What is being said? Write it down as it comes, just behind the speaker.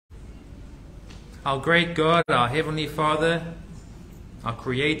Our great God, our Heavenly Father, our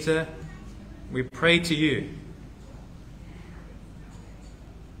Creator, we pray to you.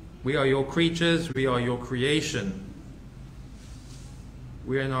 We are your creatures, we are your creation.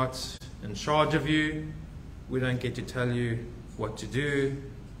 We are not in charge of you. We don't get to tell you what to do,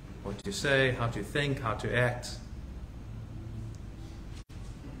 what to say, how to think, how to act.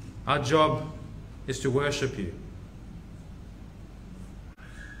 Our job is to worship you.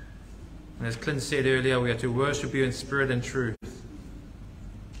 And as Clint said earlier, we are to worship you in spirit and truth.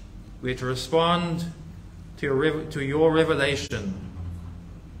 We are to respond to your revelation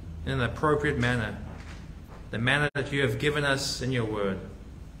in an appropriate manner, the manner that you have given us in your word,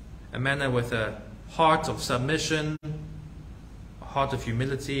 a manner with a heart of submission, a heart of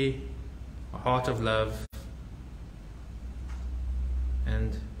humility, a heart of love,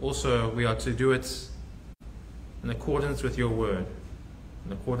 and also we are to do it in accordance with your word,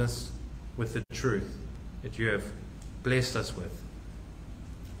 in accordance with the truth that you have blessed us with.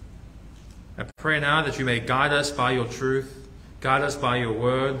 I pray now that you may guide us by your truth, guide us by your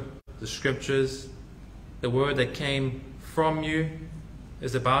word, the scriptures, the word that came from you,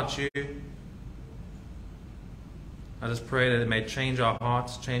 is about you. I just pray that it may change our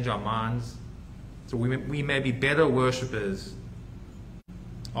hearts, change our minds, so we may be better worshippers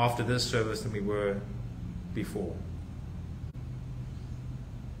after this service than we were before.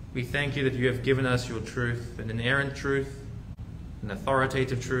 We thank you that you have given us your truth, an inerrant truth, an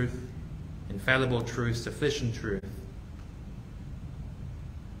authoritative truth, infallible truth, sufficient truth.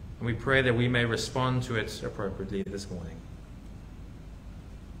 And we pray that we may respond to it appropriately this morning.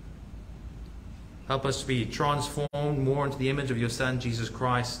 Help us to be transformed more into the image of your Son, Jesus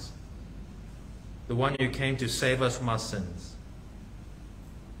Christ, the one who came to save us from our sins.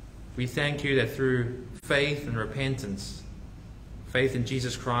 We thank you that through faith and repentance, faith in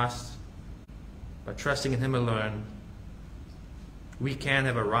Jesus Christ, by trusting in Him alone, we can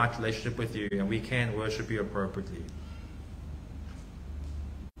have a right relationship with you and we can worship you appropriately.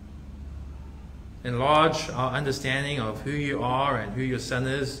 Enlarge our understanding of who you are and who your Son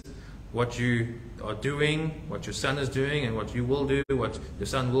is, what you are doing, what your Son is doing, and what you will do, what your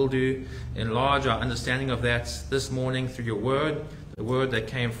Son will do. Enlarge our understanding of that this morning through your word, the word that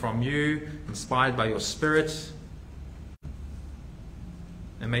came from you, inspired by your Spirit.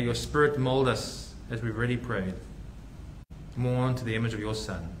 And may your Spirit mold us, as we've already prayed, more into the image of your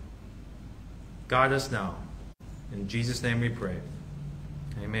Son. Guide us now. In Jesus' name we pray.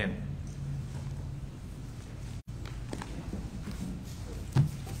 Amen.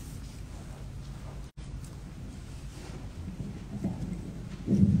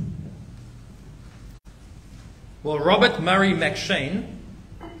 Well, Robert Murray McShane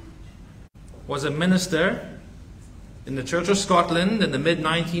was a minister in the Church of Scotland in the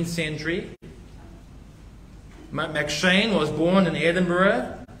mid-19th century. McShane was born in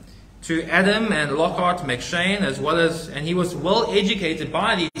Edinburgh to Adam and Lockhart McShane, and he was well educated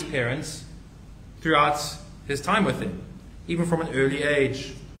by these parents throughout his time with them, even from an early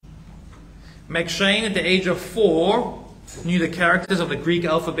age. McShane, at the age of 4, knew the characters of the Greek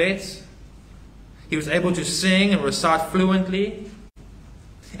alphabet. He was able to sing and recite fluently.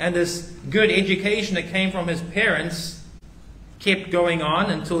 And this good education that came from his parents kept going on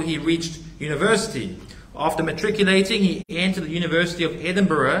until he reached university. After matriculating, he entered the University of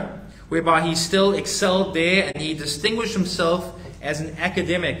Edinburgh, whereby he still excelled there and he distinguished himself as an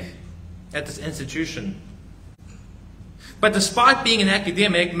academic at this institution. But despite being an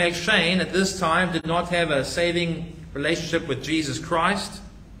academic, McShane at this time did not have a saving relationship with Jesus Christ.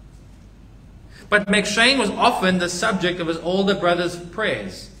 But McShane was often the subject of his older brother's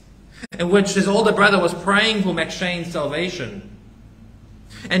prayers, in which his older brother was praying for McShane's salvation.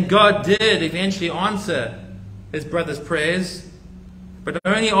 And God did eventually answer his brother's prayers, but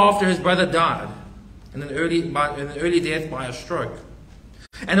only after his brother died in an early death by a stroke.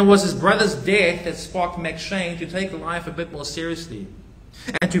 And it was his brother's death that sparked McShane to take life a bit more seriously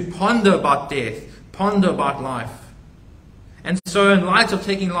and to ponder about death, ponder about life. And so in light of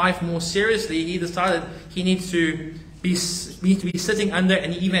taking life more seriously, he decided he needs to be sitting under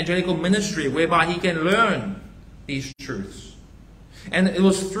an evangelical ministry whereby he can learn these truths. And it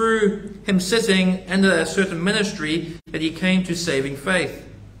was through him sitting under a certain ministry that he came to saving faith.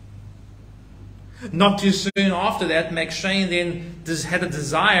 Not too soon after that, McShane then had a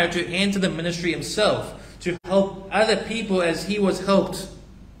desire to enter the ministry himself, to help other people as he was helped.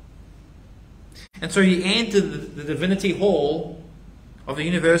 And so he entered the Divinity Hall of the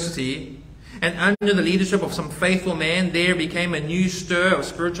university, and under the leadership of some faithful men, there became a new stir of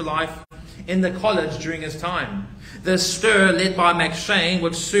spiritual life in the college during his time. This stir, led by McShane,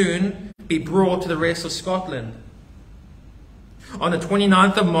 would soon be brought to the rest of Scotland. On the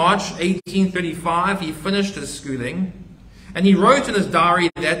 29th of March 1835, he finished his schooling, and he wrote in his diary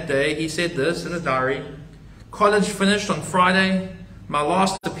that day, he said this in his diary: "College finished on Friday, my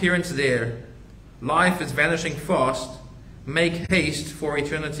last appearance there. Life is vanishing fast. Make haste for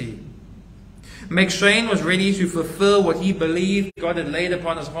eternity." McShane was ready to fulfill what he believed God had laid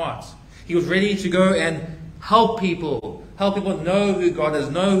upon his heart. He was ready to go and help people know who God is,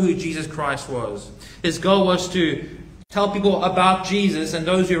 know who Jesus Christ was. His goal was to tell people about Jesus, and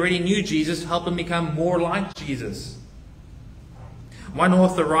those who already knew Jesus, help them become more like Jesus. One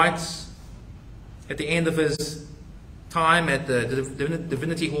author writes, at the end of his time at the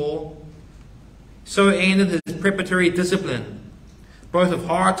Divinity Hall, "So ended his preparatory discipline, both of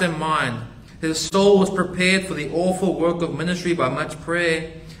heart and mind. His soul was prepared for the awful work of ministry by much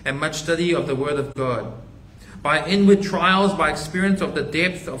prayer and much study of the Word of God, by inward trials, by experience of the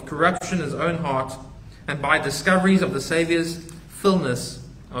depth of corruption in his own heart, and by discoveries of the Saviour's fullness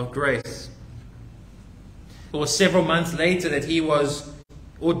of grace." It was several months later that he was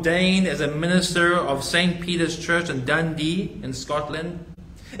ordained as a minister of St. Peter's Church in Dundee in Scotland.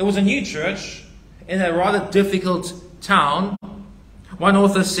 It was a new church in a rather difficult town. One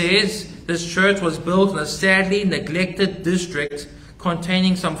author says this church was built in a sadly neglected district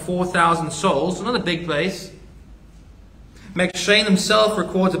containing some 4,000 souls, not a big place. McShane himself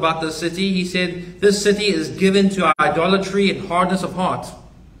records about this city. He said, "This city is given to idolatry and hardness of heart."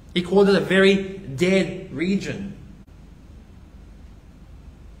 He called it a very dead region.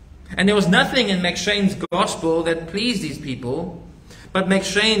 And there was nothing in McShane's gospel that pleased these people. But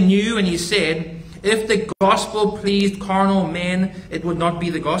McShane knew, and he said, if the gospel pleased carnal men, it would not be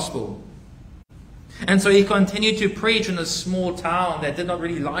the gospel. And so he continued to preach in a small town that did not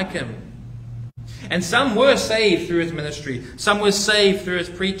really like him. And some were saved through his ministry. Some were saved through his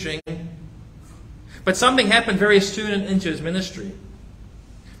preaching. But something happened very soon into his ministry.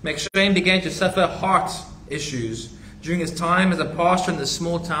 McShane began to suffer heart issues during his time as a pastor in this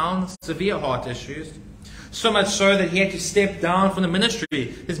small town, severe heart issues. So much so that he had to step down from the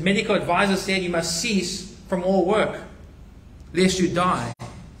ministry. His medical advisor said, "You must cease from all work, lest you die."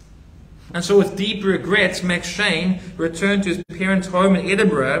 And so with deep regrets, McShane returned to his parents' home in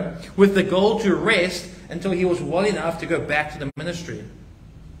Edinburgh with the goal to rest until he was well enough to go back to the ministry.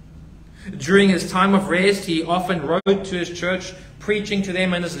 During his time of rest, he often wrote to his church, preaching to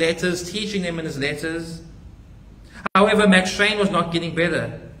them in his letters, teaching them in his letters. However, McShane was not getting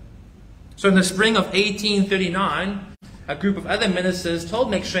better. So in the spring of 1839, a group of other ministers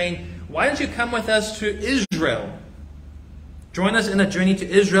told McShane, "Why don't you come with us to Israel? Join us in a journey to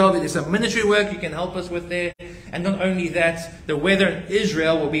Israel. There's some ministry work you can help us with there. And not only that, the weather in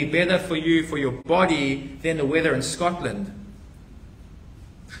Israel will be better for you, for your body, than the weather in Scotland."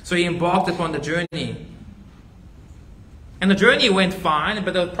 So he embarked upon the journey. And the journey went fine,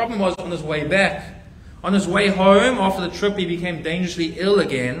 but the problem was on his way back. On his way home, after the trip, he became dangerously ill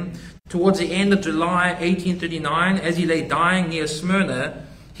again. Towards the end of July 1839, as he lay dying near Smyrna,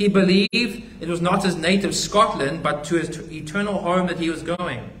 he believed it was not his native Scotland, but to his eternal home that he was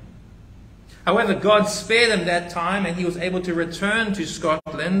going. However, God spared him that time, and he was able to return to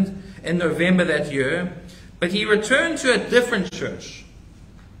Scotland in November that year. But he returned to a different church.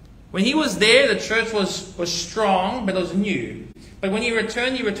 When he was there, the church was strong, but it was new. But when he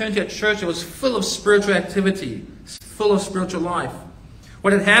returned to a church that was full of spiritual activity, full of spiritual life.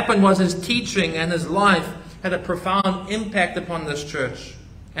 What had happened was his teaching and his life had a profound impact upon this church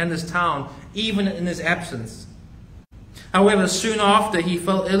and this town, even in his absence. However, soon after, he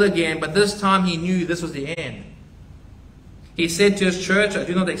fell ill again, but this time he knew this was the end. He said to his church, "I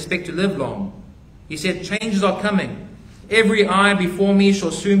do not expect to live long." He said, "Changes are coming. Every eye before me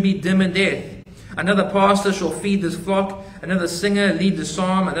shall soon be dim in death. Another pastor shall feed this flock, another singer lead the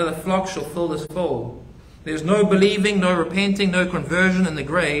psalm, another flock shall fill this fold. There's no believing, no repenting, no conversion in the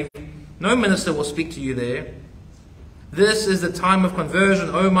grave. No minister will speak to you there. This is the time of conversion.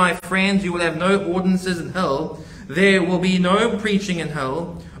 Oh, my friends, you will have no ordinances in hell. There will be no preaching in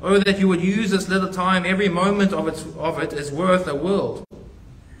hell. Oh, that you would use this little time. Every moment of it is worth a world."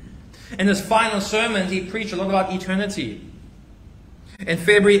 In his final sermons, he preached a lot about eternity. In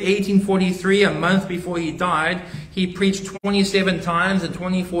February 1843, a month before he died, he preached 27 times in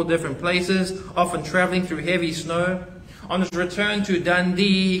 24 different places, often traveling through heavy snow. On his return to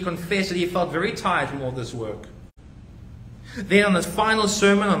Dundee, he confessed that he felt very tired from all this work. Then on his final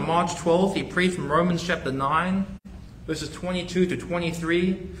sermon on March 12th, he preached from Romans chapter 9, verses 22 to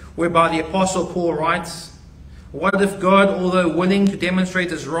 23, whereby the Apostle Paul writes, "What if God, although willing to demonstrate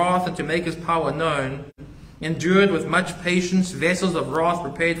his wrath and to make his power known, endured with much patience vessels of wrath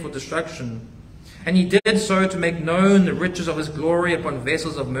prepared for destruction. And he did so to make known the riches of his glory upon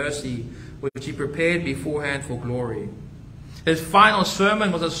vessels of mercy, which he prepared beforehand for glory. His final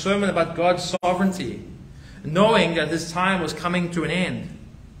sermon was a sermon about God's sovereignty, knowing that his time was coming to an end.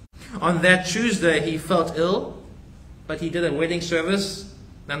 On that Tuesday, he felt ill, but he did a wedding service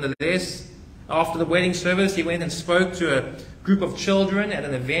nonetheless. After the wedding service, he went and spoke to a group of children at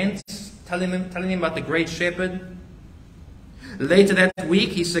an event, telling them about the great shepherd. Later that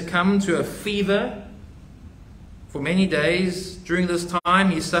week, he succumbed to a fever for many days. During this time,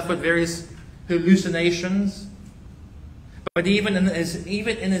 he suffered various hallucinations. But even in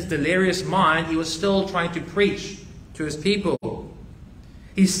his delirious mind, he was still trying to preach to his people.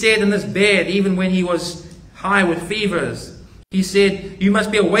 He said in his bed, even when he was high with fevers, he said, "You must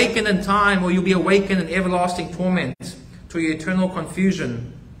be awakened in time, or you'll be awakened in everlasting torment, to your eternal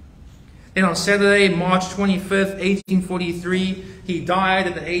confusion." Then on Saturday, March 25th, 1843, he died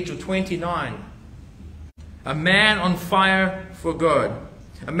at the age of 29. A man on fire for God.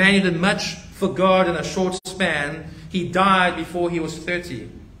 A man who did much for God in a short span. He died before he was 30.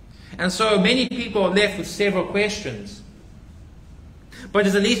 And so many people are left with several questions. But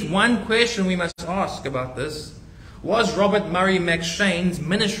there's at least one question we must ask about this. Was Robert Murray McCheyne's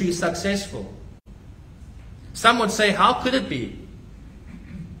ministry successful? Some would say, how could it be?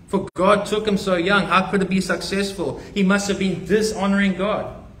 For God took him so young. How could it be successful? He must have been dishonoring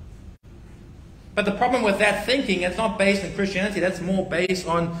God. But the problem with that thinking, it's not based on Christianity. That's more based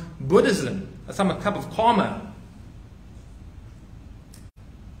on Buddhism. That's a cup of karma.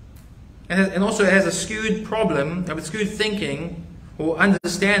 And also it has a skewed problem, a skewed thinking or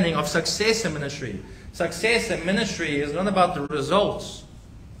understanding of success in ministry. Success in ministry is not about the results,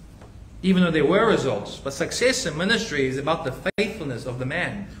 even though there were results. But success in ministry is about the faithfulness of the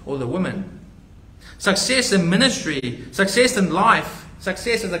man or the woman. Success in ministry, success in life,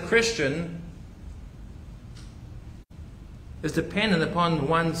 success as a Christian is dependent upon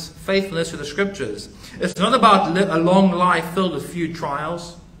one's faithfulness to the Scriptures. It's not about a long life filled with few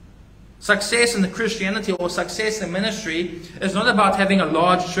trials. Success in the Christianity or success in ministry is not about having a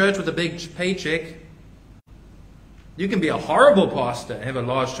large church with a big paycheck. You can be a horrible pastor and have a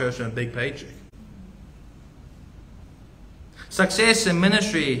large church and a big paycheck. Success in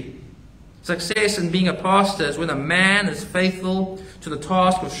ministry, success in being a pastor is when a man is faithful to the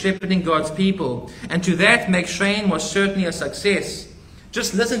task of shepherding God's people. And to that, McCheyne was certainly a success.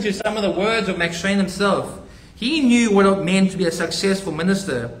 Just listen to some of the words of McCheyne himself. He knew what it meant to be a successful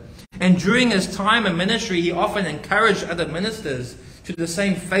minister. And during his time in ministry, he often encouraged other ministers to the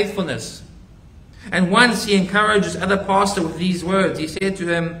same faithfulness. And once he encouraged his other pastor with these words. He said to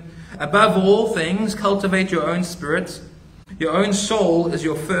him, "Above all things, cultivate your own spirit. Your own soul is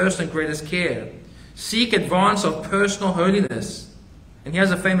your first and greatest care. Seek advance of personal holiness." And here's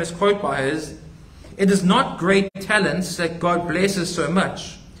a famous quote by his. "It is not great talents that God blesses so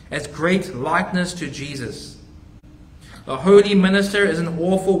much as great likeness to Jesus. A holy minister is an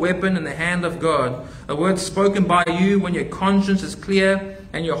awful weapon in the hand of God. A word spoken by you when your conscience is clear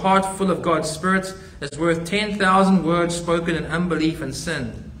and your heart full of God's Spirit is worth 10,000 words spoken in unbelief and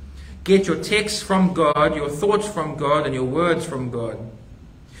sin. Get your texts from God, your thoughts from God, and your words from God."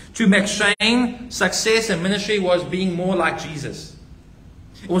 To McCheyne, success in ministry was being more like Jesus.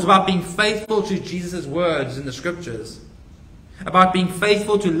 It was about being faithful to Jesus' words in the Scriptures. About being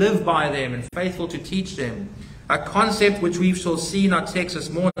faithful to live by them and faithful to teach them. A concept which we shall see in our text this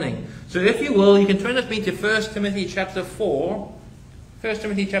morning. So if you will, you can turn with me to 1 Timothy chapter 4. 1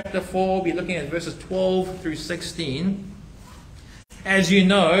 Timothy chapter 4, we'll be looking at verses 12 through 16. As you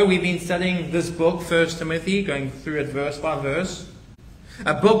know, we've been studying this book, 1 Timothy, going through it verse by verse.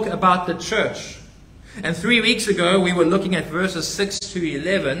 A book about the church. And 3 weeks ago, we were looking at verses 6 to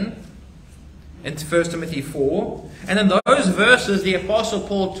 11 in 1 Timothy 4. And in those verses, the Apostle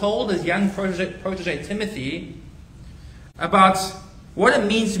Paul told his young protege Timothy about what it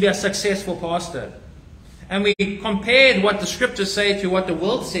means to be a successful pastor. And we compared what the Scriptures say to what the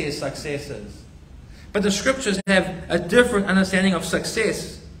world says success is. But the Scriptures have a different understanding of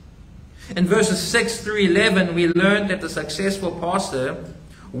success. In verses 6 through 11, we learned that the successful pastor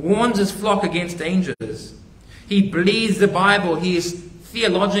warns his flock against dangers. He believes the Bible. He is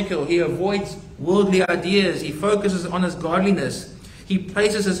theological. He avoids worldly ideas. He focuses on his godliness. He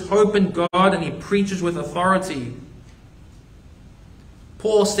places his hope in God and he preaches with authority.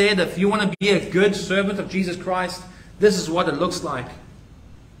 Paul said, if you want to be a good servant of Jesus Christ, this is what it looks like.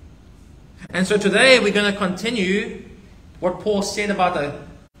 And so today we're going to continue what Paul said about a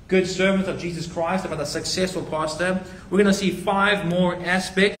good servant of Jesus Christ, about a successful pastor. We're going to see 5 more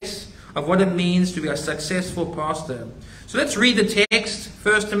aspects of what it means to be a successful pastor. So let's read the text,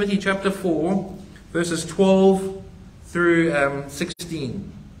 1 Timothy chapter 4, verses 12 through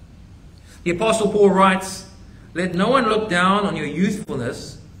 16. The Apostle Paul writes, "Let no one look down on your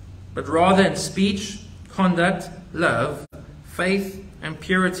youthfulness, but rather in speech, conduct, love, faith, and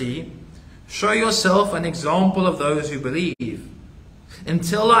purity, show yourself an example of those who believe.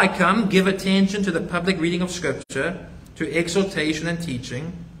 Until I come, give attention to the public reading of Scripture, to exhortation and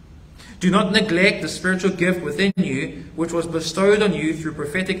teaching. Do not neglect the spiritual gift within you, which was bestowed on you through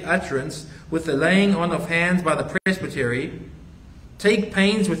prophetic utterance with the laying on of hands by the presbytery. Take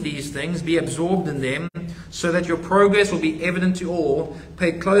pains with these things, be absorbed in them, so that your progress will be evident to all.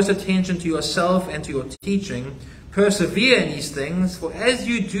 Pay close attention to yourself and to your teaching. Persevere in these things, for as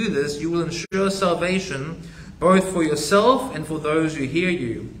you do this, you will ensure salvation, both for yourself and for those who hear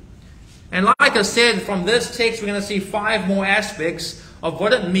you." And like I said, from this text, we're going to see 5 more aspects of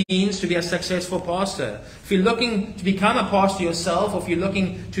what it means to be a successful pastor. If you're looking to become a pastor yourself, or if you're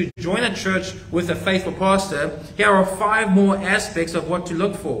looking to join a church with a faithful pastor, here are 5 more aspects of what to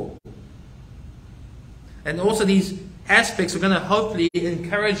look for. And also these aspects are going to hopefully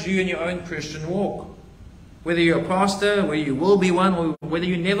encourage you in your own Christian walk. Whether you're a pastor, whether you will be one, or whether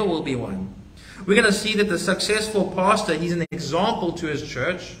you never will be one. We're going to see that the successful pastor, he's an example to his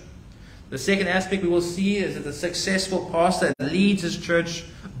church. The second aspect we will see is that the successful pastor leads his church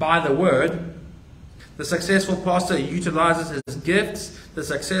by the word. The successful pastor utilizes his gifts. The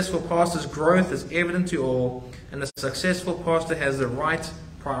successful pastor's growth is evident to all. And the successful pastor has the right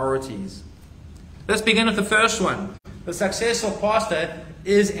priorities. Let's begin with the first one. The successful pastor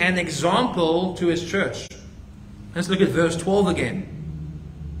is an example to his church. Let's look at verse 12 again.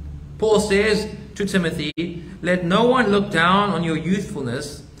 Paul says to Timothy, "Let no one look down on your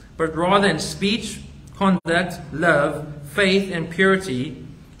youthfulness, but rather in speech, conduct, love, faith, and purity,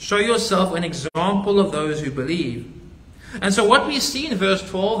 show yourself an example of those who believe." And so what we see in verse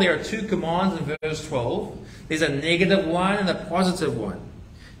 12, there are 2 commands in verse 12. There's a negative one and a positive one.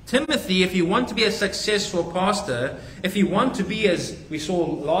 Timothy, if you want to be a successful pastor, if you want to be, as we saw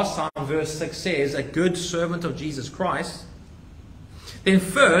last time, verse 6 says, a good servant of Jesus Christ, then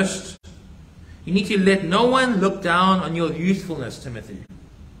first, you need to let no one look down on your youthfulness, Timothy.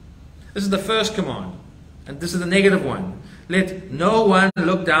 This is the first command. And this is the negative one. Let no one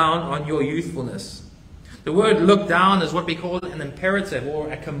look down on your youthfulness. The word look down is what we call an imperative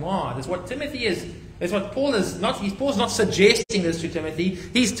or a command. It's what Timothy is. It's what Paul is not. Paul's not suggesting this to Timothy.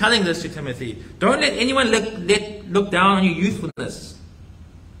 He's telling this to Timothy. Don't let anyone look down on your youthfulness.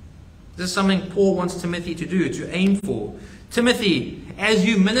 This is something Paul wants Timothy to do, to aim for. Timothy, as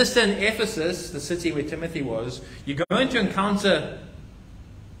you minister in Ephesus, the city where Timothy was, you're going to encounter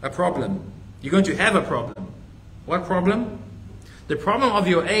a problem. You're going to have a problem. What problem? The problem of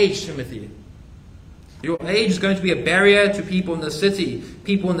your age, Timothy. Your age is going to be a barrier to people in the city,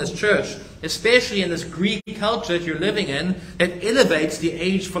 people in this church, especially in this Greek culture that you're living in that elevates the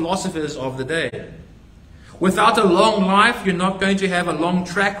aged philosophers of the day. Without a long life, you're not going to have a long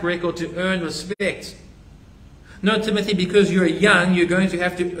track record to earn respect. No, Timothy, because you're young, you're going to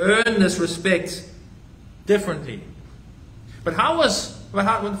have to earn this respect differently. But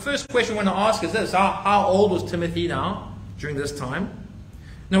the first question I want to ask is this: how old was Timothy now during this time?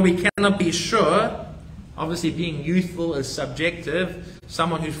 No, we cannot be sure. Obviously, being youthful is subjective.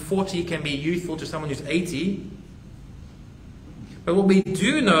 Someone who's 40 can be youthful to someone who's 80. But what we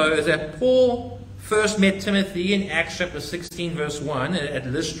do know is that Paul first met Timothy in Acts chapter 16, verse 1 at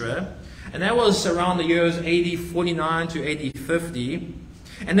Lystra. And that was around the years AD 49 to AD 50.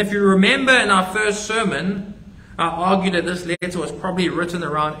 And if you remember in our first sermon, I argued that this letter was probably written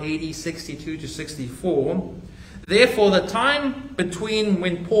around AD 62 to 64. Therefore, the time between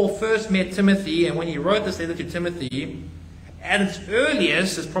when Paul first met Timothy and when he wrote this letter to Timothy, at its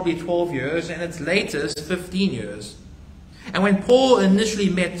earliest is probably 12 years, and its latest 15 years. And when Paul initially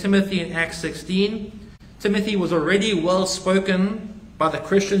met Timothy in Acts 16, Timothy was already well spoken by the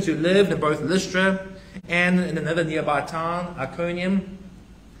Christians who lived in both Lystra and in another nearby town, Iconium.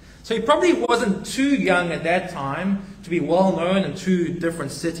 So he probably wasn't too young at that time to be well known in 2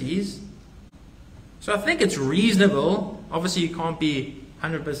 different cities. So I think it's reasonable, obviously you can't be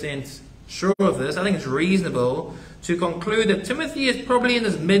 100% sure of this, I think it's reasonable to conclude that Timothy is probably in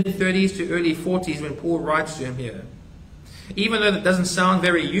his mid-30s to early 40s when Paul writes to him here. Even though that doesn't sound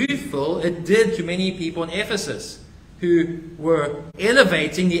very youthful, it did to many people in Ephesus who were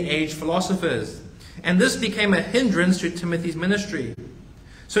elevating the aged philosophers. And this became a hindrance to Timothy's ministry.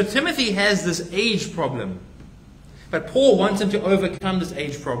 So Timothy has this age problem. But Paul wants him to overcome this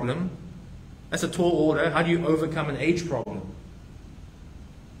age problem. That's a tall order. How do you overcome an age problem?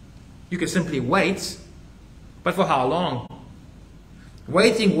 You could simply wait, but for how long?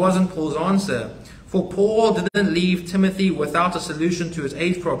 Waiting wasn't Paul's answer, for Paul didn't leave Timothy without a solution to his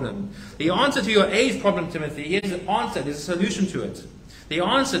age problem. The answer to your age problem, Timothy, is an answer. There's a solution to it. The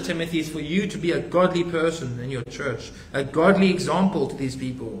answer, Timothy, is for you to be a godly person in your church, a godly example to these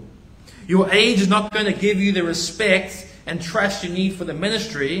people. Your age is not going to give you the respect and trust you need for the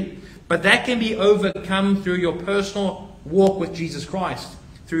ministry, but that can be overcome through your personal walk with Jesus Christ,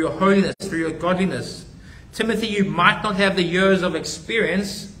 through your holiness, through your godliness. Timothy, you might not have the years of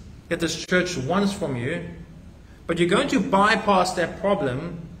experience that this church wants from you, but you're going to bypass that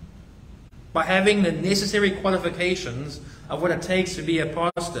problem by having the necessary qualifications of what it takes to be a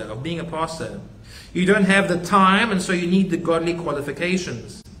pastor, of being a pastor. You don't have the time, and so you need the godly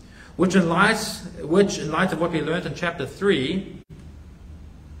qualifications, which in light of what we learned in chapter 3,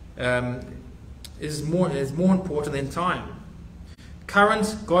 is more important than time.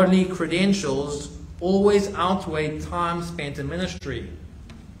 Current godly credentials always outweigh time spent in ministry,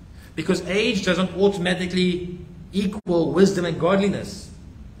 because age doesn't automatically equal wisdom and godliness.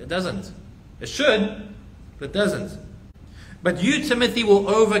 It doesn't. It should, but it doesn't. But you, Timothy, will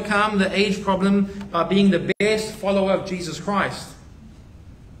overcome the age problem by being the best follower of Jesus Christ.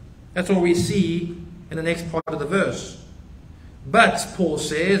 That's what we see in the next part of the verse. But, Paul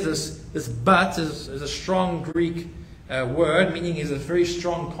says, this but is a strong Greek word, meaning is a very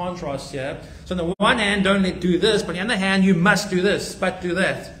strong contrast here. So on the one hand, don't do this, but on the other hand, you must do this, but do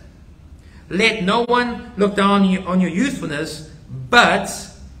that. Let no one look down on your youthfulness, but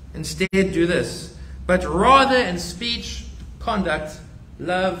instead do this. But rather in speech, conduct,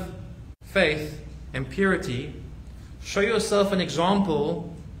 love, faith, and purity, show yourself an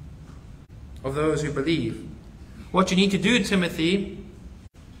example of those who believe. What you need to do, Timothy,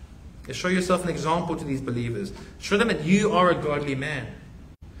 is show yourself an example to these believers. Show them that you are a godly man.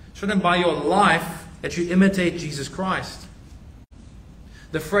 Show them by your life that you imitate Jesus Christ.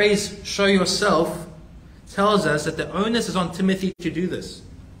 The phrase, show yourself, tells us that the onus is on Timothy to do this.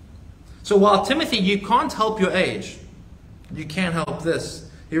 So while Timothy, you can't help your age, you can help this.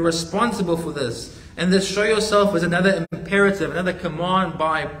 You're responsible for this. And this show yourself is another imperative, another command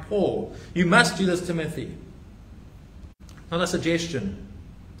by Paul. You must do this, Timothy. Not a suggestion.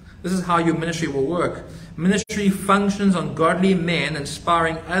 This is how your ministry will work. Ministry functions on godly men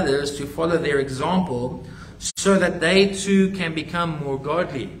inspiring others to follow their example so that they too can become more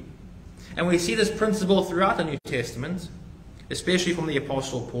godly. And we see this principle throughout the New Testament, especially from the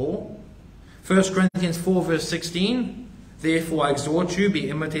Apostle Paul. 1 Corinthians 4 verse 16, therefore I exhort you, be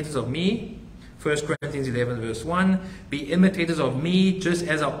imitators of me. 1 Corinthians 11 verse 1, be imitators of me, just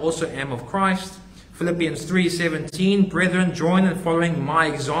as I also am of Christ. Philippians 3:17, brethren, join in following my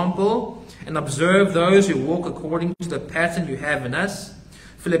example and observe those who walk according to the pattern you have in us.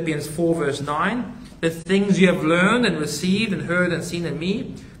 Philippians 4 verse 9, the things you have learned and received and heard and seen in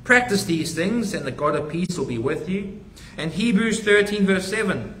me, practice these things, and the God of peace will be with you. And Hebrews 13 verse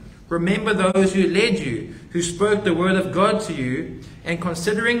 7, remember those who led you, who spoke the word of God to you, and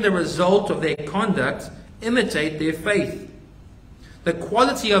considering the result of their conduct, imitate their faith. The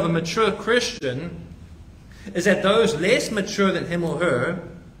quality of a mature Christian is that those less mature than him or her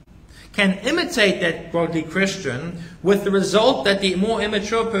can imitate that godly Christian, with the result that the more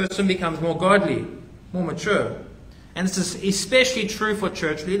immature person becomes more godly, more mature. And this is especially true for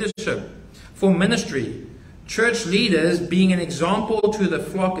church leadership, for ministry. Church leaders being an example to the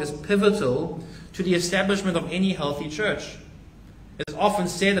flock is pivotal to the establishment of any healthy church. It's often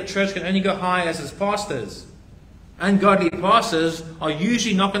said that church can only go high as its pastors. Ungodly pastors are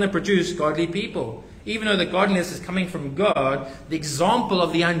usually not going to produce godly people. Even though the godliness is coming from God, the example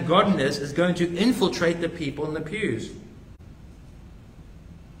of the ungodliness is going to infiltrate the people in the pews.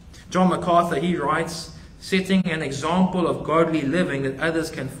 John MacArthur, he writes, setting an example of godly living that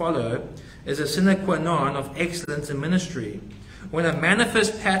others can follow is a sine qua non of excellence in ministry. When a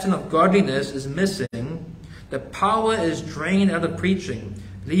manifest pattern of godliness is missing, the power is drained out of preaching,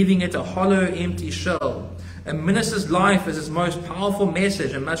 leaving it a hollow, empty shell. A minister's life is his most powerful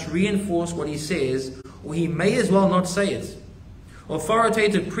message and must reinforce what he says, or he may as well not say it.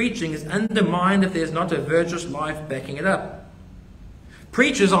 Authoritative preaching is undermined if there is not a virtuous life backing it up.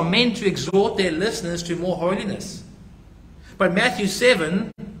 Preachers are meant to exhort their listeners to more holiness. But Matthew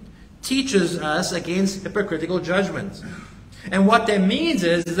 7 teaches us against hypocritical judgment. And what that means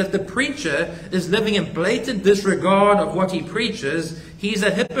is that the preacher is living in blatant disregard of what he preaches, he's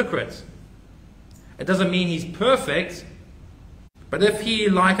a hypocrite. It doesn't mean he's perfect, but if he,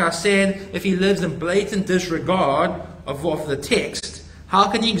 like I said, if he lives in blatant disregard of the text, how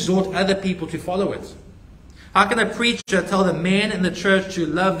can he exhort other people to follow it? How can a preacher tell the men in the church to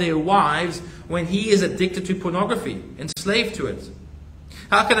love their wives when he is addicted to pornography, enslaved to it?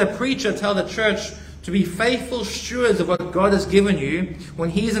 How can a preacher tell the church to be faithful stewards of what God has given you when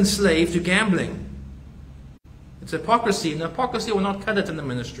he is enslaved to gambling? It's hypocrisy, and hypocrisy will not cut it in the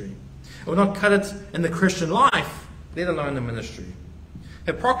ministry. It will not cut it in the Christian life, let alone the ministry.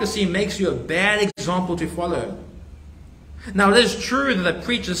 Hypocrisy makes you a bad example to follow. Now, it is true that the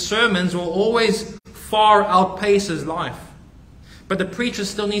preacher's sermons will always far outpace his life. But the preacher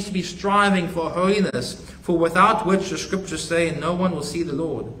still needs to be striving for holiness, for without which the scriptures say no one will see the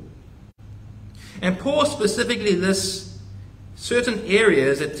Lord. And Paul specifically lists certain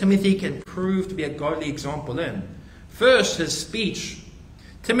areas that Timothy can prove to be a godly example in. First, his speech.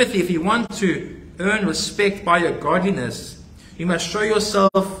 Timothy, if you want to earn respect by your godliness, you must show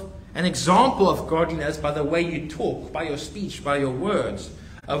yourself an example of godliness by the way you talk, by your speech, by your words.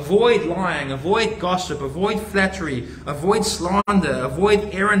 Avoid lying, avoid gossip, avoid flattery, avoid slander, avoid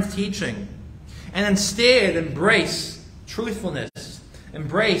errant teaching. And instead embrace truthfulness,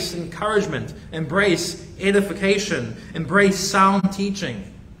 embrace encouragement, embrace edification, embrace sound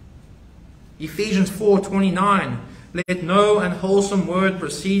teaching. Ephesians 4:29, let no unwholesome word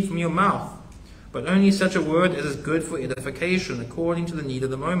proceed from your mouth, but only such a word as is good for edification according to the need of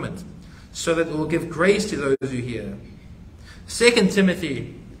the moment, so that it will give grace to those who hear. 2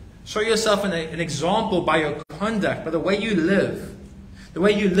 Timothy, show yourself an example by your conduct, by the way you live. The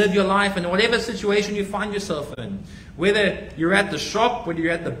way you live your life in whatever situation you find yourself in. Whether you're at the shop, whether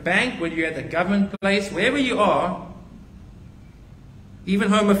you're at the bank, whether you're at the government place, wherever you are, even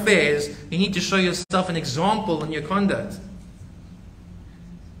home affairs, you need to show yourself an example in your conduct.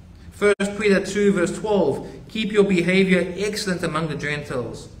 1 Pt2 verse 12, keep your behavior excellent among the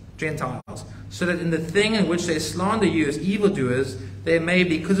Gentiles, so that in the thing in which they slander you as evildoers, they may,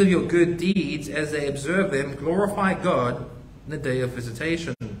 because of your good deeds, as they observe them, glorify God in the day of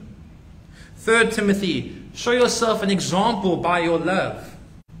visitation. 3 Timothy, show yourself an example by your love.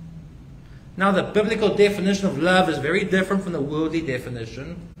 Now, the biblical definition of love is very different from the worldly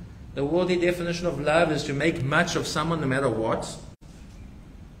definition. The worldly definition of love is to make much of someone no matter what.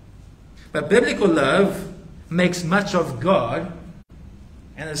 But biblical love makes much of God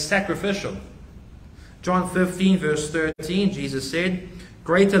and is sacrificial. John 15 verse 13, Jesus said,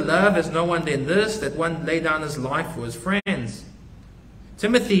 greater love has no one than this, that one lay down his life for his friends.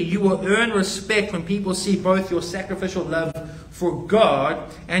 Timothy, you will earn respect when people see both your sacrificial love for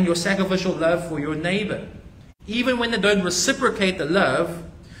God and your sacrificial love for your neighbor. Even when they don't reciprocate the love,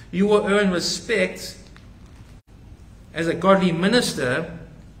 you will earn respect as a godly minister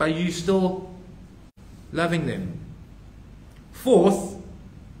by you still loving them. Fourth,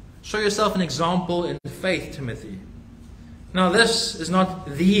 show yourself an example in faith, Timothy. Now, this is not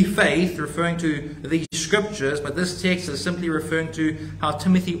the faith referring to the scriptures, but this text is simply referring to how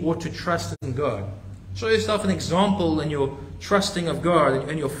Timothy ought to trust in God. Show yourself an example in your trusting of God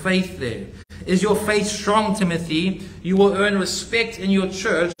and your faith there. Is your faith strong, Timothy? You will earn respect in your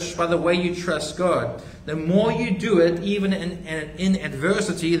church by the way you trust God. The more you do it, even in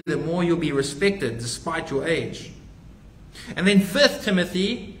adversity, the more you'll be respected despite your age. And then 5th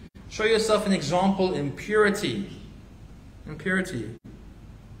Timothy, show yourself an example in purity. In purity.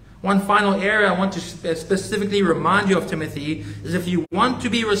 One final area I want to specifically remind you of, Timothy, is if you want to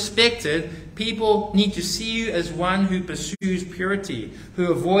be respected, people need to see you as one who pursues purity,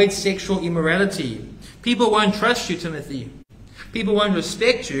 who avoids sexual immorality. People won't trust you, Timothy. People won't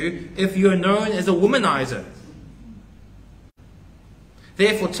respect you if you're known as a womanizer.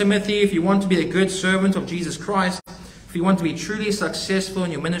 Therefore, Timothy, if you want to be a good servant of Jesus Christ, if you want to be truly successful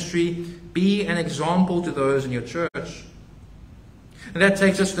in your ministry, be an example to those in your church. And that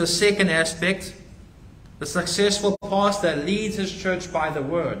takes us to the second aspect. The successful pastor leads his church by the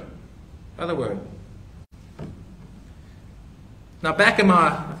word. By the word. Now, back in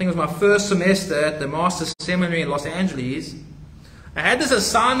I think it was my first semester at the Master's Seminary in Los Angeles, I had this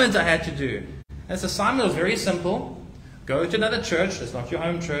assignment I had to do. This assignment was very simple. Go to another church, that's not your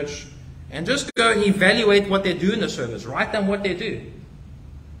home church, and just go and evaluate what they do in the service. Write down what they do.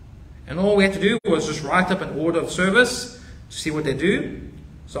 And all we had to do was just write up an order of service, to see what they do.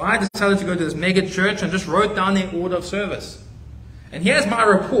 So I decided to go to this mega church and just wrote down their order of service. And here's my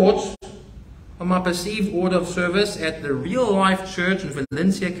report on my perceived order of service at the Real Life Church in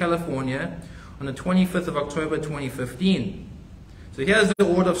Valencia, California on the 25th of October 2015. So here's the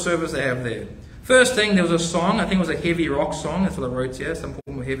order of service I have there. First thing, there was a song. I think it was a heavy rock song. That's what I wrote here, some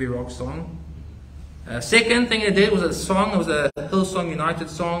form of heavy rock song. Second thing they did was a song. It was a Hillsong United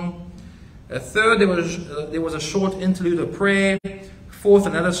song. Third, there was a short interlude of prayer. Fourth,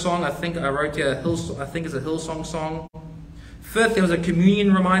 another song. I think I wrote here, I think it's a Hillsong song. Fifth, there was a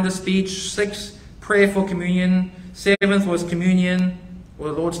communion reminder speech. Sixth, prayer for communion. Seventh was communion or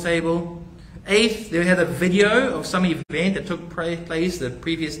the Lord's table. Eighth, they had a video of some event that took place the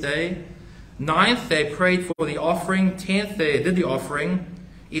previous day. Ninth, they prayed for the offering. 10th, they did the offering.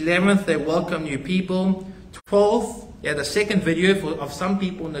 11th, they welcomed new people. 12th, they had a second video of some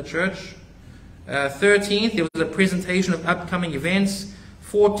people in the church. 13th, there was a presentation of upcoming events.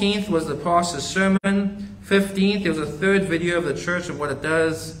 14th was the pastor's sermon. 15th, there was a third video of the church of what it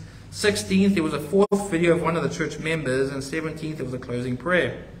does. 16th, there was a fourth video of one of the church members. And 17th, there was a closing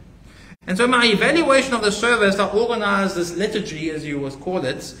prayer. And so my evaluation of the service, I organized this liturgy, as you would call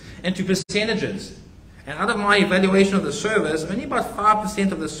it, into percentages. And out of my evaluation of the service, only about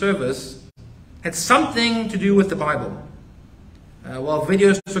 5% of the service had something to do with the Bible. While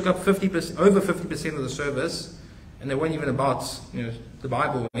videos took up over 50% of the service, and they weren't even about the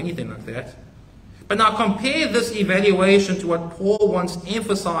Bible or anything like that. But now compare this evaluation to what Paul once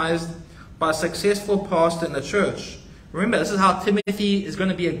emphasized by a successful pastor in the church. Remember, this is how Timothy is going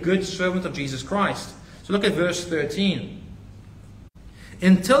to be a good servant of Jesus Christ. So look at verse 13.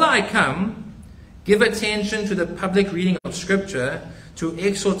 Until I come, give attention to the public reading of Scripture, to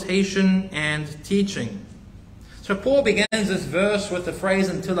exhortation and teaching. So Paul begins this verse with the phrase,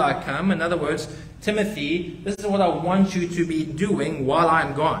 until I come. In other words, Timothy, this is what I want you to be doing while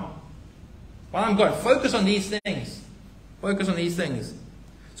I'm gone. While I'm gone, focus on these things. Focus on these things.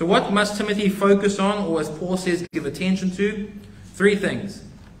 So what must Timothy focus on, or as Paul says, give attention to? 3 things.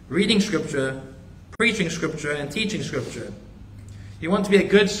 Reading Scripture, preaching Scripture, and teaching Scripture. You want to be a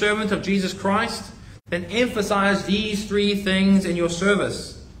good servant of Jesus Christ? Then emphasize these 3 things in your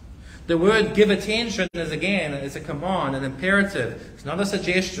service. The word give attention is a command, an imperative. It's not a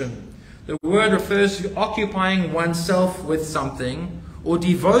suggestion. The word refers to occupying oneself with something or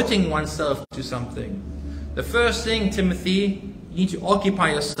devoting oneself to something. The first thing, Timothy, you need to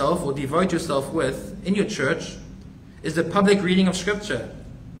occupy yourself or devote yourself with in your church is the public reading of Scripture.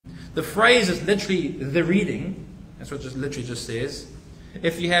 The phrase is literally the reading. That's what it literally just says.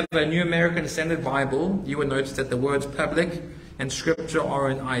 If you have a New American Standard Bible, you will notice that the words public and Scripture are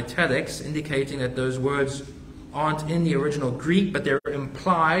in italics, indicating that those words aren't in the original Greek, but they're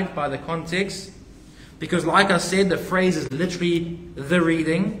implied by the context. Because like I said, the phrase is literally the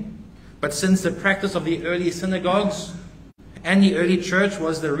reading. But since the practice of the early synagogues and the early church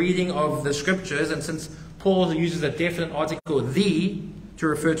was the reading of the Scriptures, and since Paul uses a definite article, the, to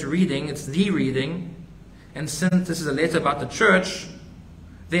refer to reading, it's the reading, and since this is a letter about the church,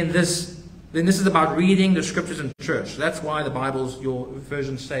 then this is about reading the Scriptures in church. That's why the Bibles, your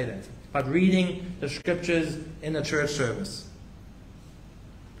versions say that. About reading the Scriptures in the church service.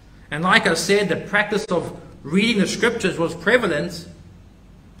 And like I said, the practice of reading the Scriptures was prevalent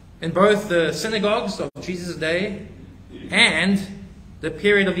in both the synagogues of Jesus' day and the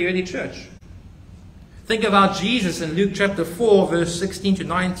period of the early church. Think about Jesus in Luke chapter 4, verse 16 to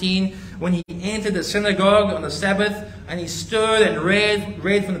 19, when he entered the synagogue on the Sabbath and he stood and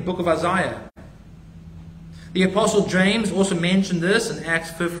read from the book of Isaiah. The Apostle James also mentioned this in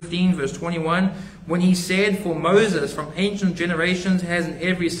Acts 15, verse 21, when he said, "For Moses from ancient generations has in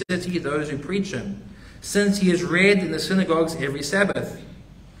every city those who preach him, since he is read in the synagogues every Sabbath."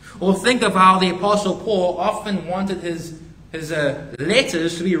 Or think of how the Apostle Paul often wanted his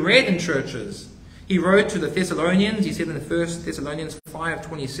letters to be read in churches. He wrote to the Thessalonians, he said in 1 Thessalonians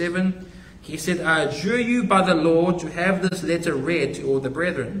 5:27, he said, "I adjure you by the Lord to have this letter read to all the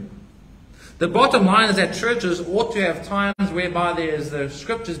brethren." The bottom line is that churches ought to have times whereby there is the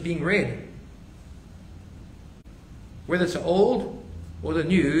Scriptures being read. Whether it's the Old or the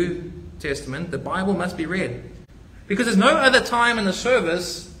New Testament, the Bible must be read. Because there's no other time in the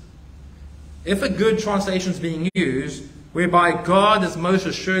service, if a good translation is being used, whereby God is most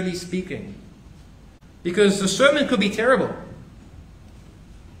assuredly speaking. Because the sermon could be terrible.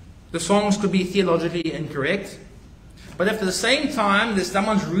 The songs could be theologically incorrect. But if at the same time there's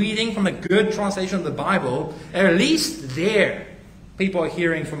someone's reading from a good translation of the Bible, at least there people are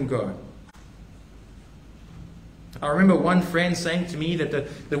hearing from God. I remember one friend saying to me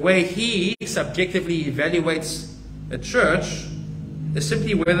that the way he subjectively evaluates a church is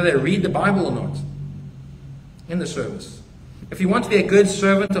simply whether they read the Bible or not in the service. If you want to be a good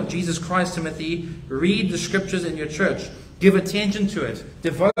servant of Jesus Christ, Timothy, read the Scriptures in your church. Give attention to it.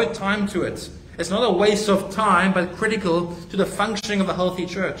 Devote time to it. It's not a waste of time, but critical to the functioning of a healthy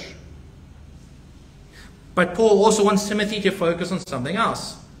church. But Paul also wants Timothy to focus on something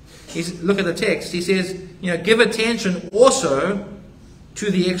else. Look at the text. He says, give attention also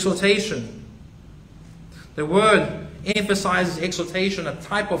to the exhortation. The word emphasizes exhortation, a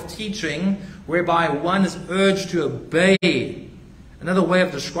type of teaching whereby one is urged to obey. Another way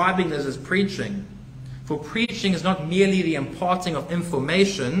of describing this is preaching. For preaching is not merely the imparting of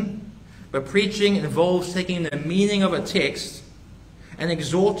information, but preaching involves taking the meaning of a text and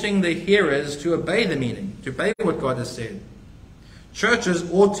exhorting the hearers to obey the meaning, to obey what God has said. Churches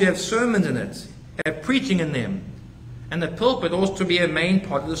ought to have sermons in it, have preaching in them. And the pulpit ought to be a main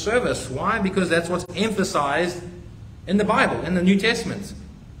part of the service. Why? Because that's what's emphasized in the Bible, in the New Testament.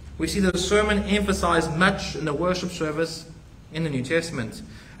 We see the sermon emphasized much in the worship service in the New Testament.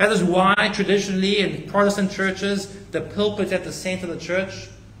 That is why traditionally in Protestant churches, the pulpit at the center of the church,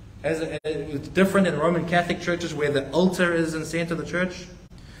 it's different in Roman Catholic churches where the altar is in the center of the church.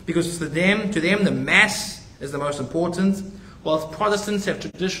 Because to them, the Mass is the most important, whilst Protestants have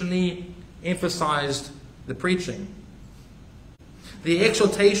traditionally emphasized the preaching. The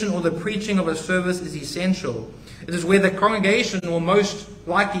exhortation or the preaching of a service is essential. It is where the congregation will most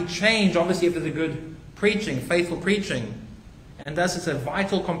likely change, obviously, if there's a good preaching, faithful preaching. And thus it's a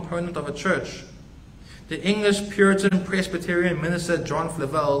vital component of a church. The English Puritan Presbyterian minister John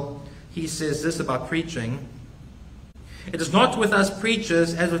Flavel, he says this about preaching: "It is not with us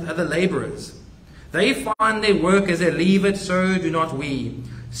preachers as with other laborers. They find their work as they leave it, so do not we.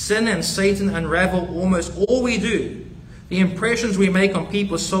 Sin and Satan unravel almost all we do. The impressions we make on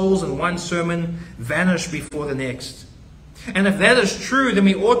people's souls in one sermon vanish before the next. And if that is true, then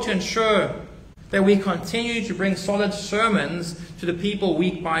we ought to ensure that we continue to bring solid sermons to the people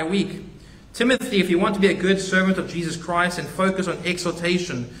week by week. Timothy, if you want to be a good servant of Jesus Christ, and focus on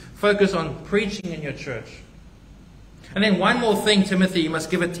exhortation, focus on preaching in your church." And then one more thing, Timothy, you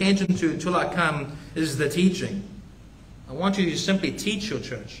must give attention to until I come, is the teaching. I want you to simply teach your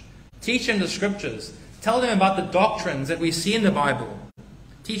church. Teach them the scriptures. Tell them about the doctrines that we see in the Bible.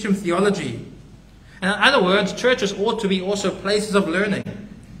 Teach them theology. And in other words, churches ought to be also places of learning.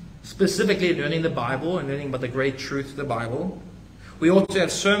 Specifically learning the Bible and learning about the great truth of the Bible. We ought to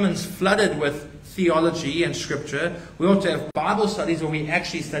have sermons flooded with theology and scripture. We ought to have Bible studies where we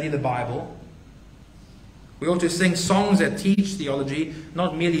actually study the Bible. We ought to sing songs that teach theology,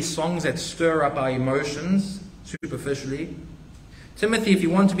 not merely songs that stir up our emotions superficially. Timothy, if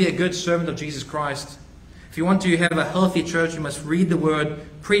you want to be a good servant of Jesus Christ, if you want to have a healthy church, you must read the Word,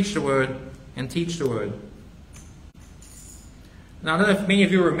 preach the Word, and teach the Word. Now, I don't know if many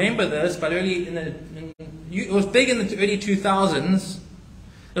of you remember this, but it was big in the early 2000s.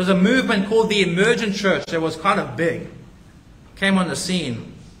 There was a movement called the Emergent Church that was kind of big. Came on the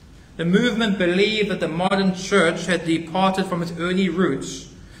scene. The movement believed that the modern church had departed from its early roots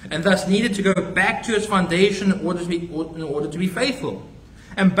and thus needed to go back to its foundation in order to be faithful.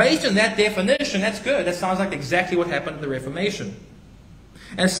 And based on that definition, that's good. That sounds like exactly what happened in the Reformation.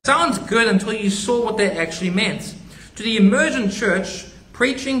 And it sounds good until you saw what that actually meant. To the emergent church,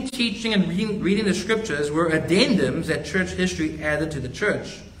 preaching, teaching, and reading the scriptures were addendums that church history added to the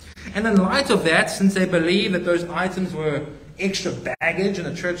church. And in light of that, since they believed that those items were extra baggage in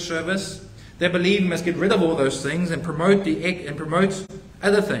a church service, they believed we must get rid of all those things and promote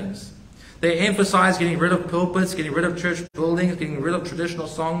other things. They emphasized getting rid of pulpits, getting rid of church buildings, getting rid of traditional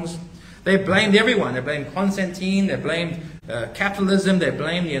songs. They blamed everyone. They blamed Constantine, they blamed capitalism, they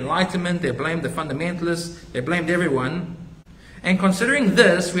blamed the Enlightenment, they blamed the fundamentalists, they blamed everyone. And considering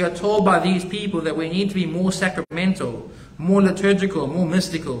this, we are told by these people that we need to be more sacramental, more liturgical, more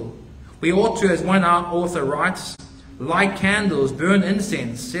mystical. We ought to, as one author writes, light candles, burn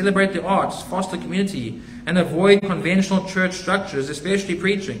incense, celebrate the arts, foster community, and avoid conventional church structures, especially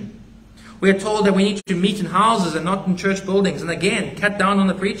preaching. We are told that we need to meet in houses and not in church buildings, and again, cut down on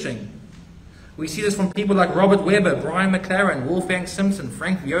the preaching. We see this from people like Robert Webber, Brian McLaren, Wolfgang Simpson,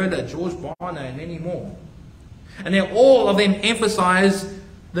 Frank Viola, George Barna, and many more. And all of them emphasize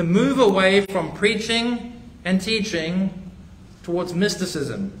the move away from preaching and teaching towards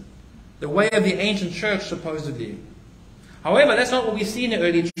mysticism, the way of the ancient church, supposedly. However, that's not what we see in the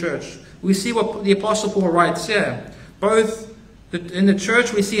early church. We see what the Apostle Paul writes here. Both in the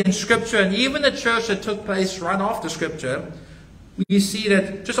church we see in Scripture, and even the church that took place right after Scripture, we see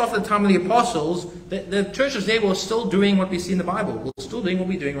that just after the time of the apostles, the churches there were still doing what we see in the Bible. We're still doing what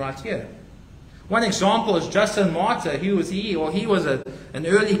we're doing right here. One example is Justin Martyr. He was an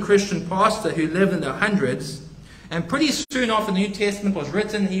early Christian pastor who lived in the hundreds. And pretty soon after the New Testament was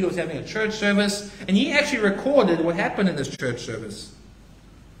written, he was having a church service, and he actually recorded what happened in this church service.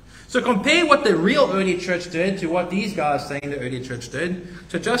 So compare what the real early church did to what these guys saying the early church did.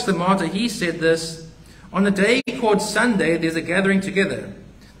 So Justin Martyr, he said this: on the day called Sunday, there's a gathering together.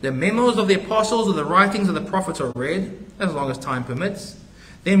 The memos of the apostles or the writings of the prophets are read, as long as time permits.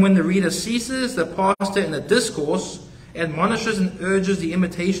 Then when the reader ceases, the pastor in the discourse admonishes and urges the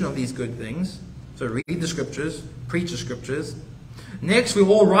imitation of these good things. So read the scriptures, preach the scriptures. Next, we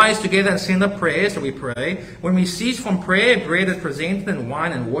all rise together and send up prayers, so we pray. When we cease from prayer, bread is presented and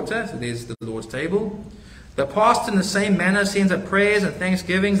wine and water, so there's the Lord's table. The pastor in the same manner sends up prayers and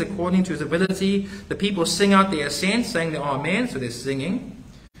thanksgivings according to his ability. The people sing out their assent, saying their amen, so they're singing.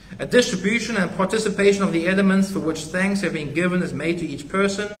 A distribution and participation of the elements for which thanks have been given is made to each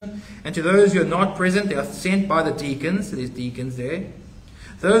person, and to those who are not present, they are sent by the deacons. So there's deacons there.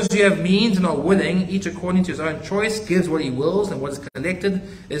 Those who have means and are willing, each according to his own choice, gives what he wills, and what is collected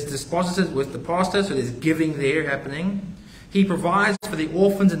is deposited with the pastor, so there's giving there happening. He provides for the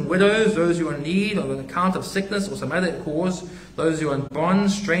orphans and widows, those who are in need on account of sickness or some other cause, those who are in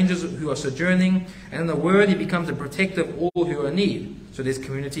bonds, strangers who are sojourning, and in the word he becomes a protector of all who are in need. So there's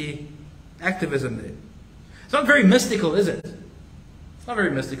community activism there. It's not very mystical, is it? It's not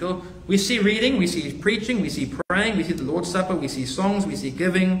very mystical. We see reading, we see preaching, we see praying, we see the Lord's Supper, we see songs, we see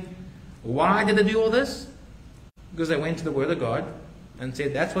giving. Why did they do all this? Because they went to the Word of God and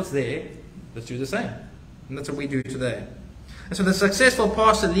said, that's what's there, let's do the same. And that's what we do today. And so the successful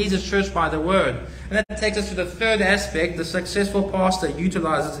pastor leads his church by the Word. And that takes us to the third aspect. The successful pastor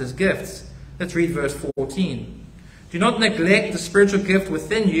utilizes his gifts. Let's read verse 14. Do not neglect the spiritual gift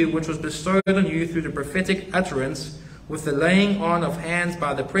within you, which was bestowed on you through the prophetic utterance, with the laying on of hands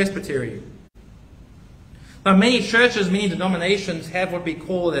by the presbytery. Now, many churches, many denominations have what we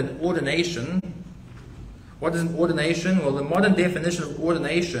call an ordination. What is an ordination? Well, the modern definition of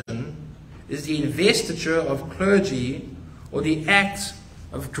ordination is the investiture of clergy, or the act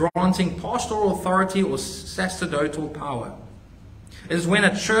of granting pastoral authority or sacerdotal power. It is when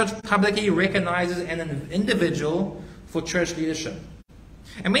a church publicly recognizes an individual for church leadership.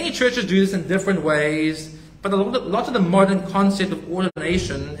 And many churches do this in different ways, but a lot of the modern concept of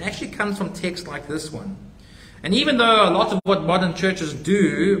ordination actually comes from texts like this one. And even though a lot of what modern churches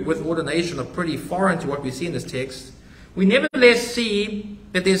do with ordination are pretty foreign to what we see in this text, we nevertheless see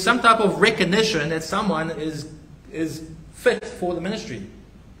that there's some type of recognition that someone is fit for the ministry.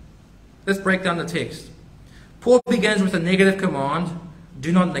 Let's break down the text. Paul begins with a negative command,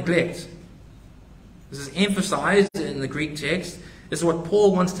 do not neglect. This is emphasized in the Greek text. This is what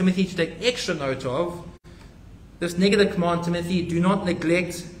Paul wants Timothy to take extra note of. This negative command, Timothy, do not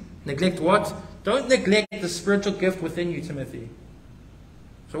neglect. Neglect what? Don't neglect the spiritual gift within you, Timothy.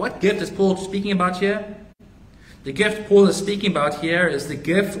 So what gift is Paul speaking about here? The gift Paul is speaking about here is the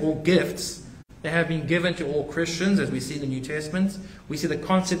gift or gifts that have been given to all Christians, as we see in the New Testament. We see the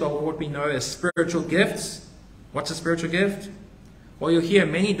concept of what we know as spiritual gifts. What's a spiritual gift? Well, you'll hear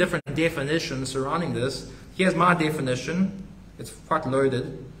many different definitions surrounding this. Here's my definition. It's quite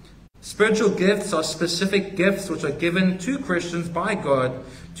loaded. Spiritual gifts are specific gifts which are given to Christians by God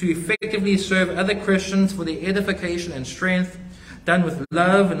to effectively serve other Christians for their edification and strength, done with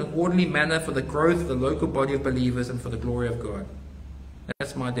love in an orderly manner for the growth of the local body of believers and for the glory of God.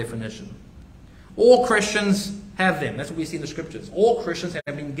 That's my definition. All Christians have them. That's what we see in the scriptures. All Christians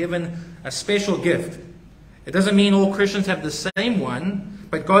have been given a special gift. It doesn't mean all Christians have the same one,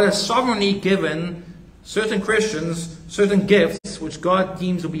 but God has sovereignly given certain Christians certain gifts which God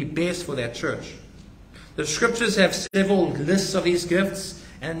deems will be best for that church. The scriptures have several lists of these gifts,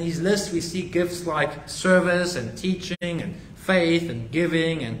 and in these lists we see gifts like service and teaching and faith and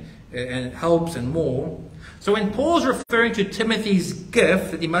giving and helps and more. So when Paul's referring to Timothy's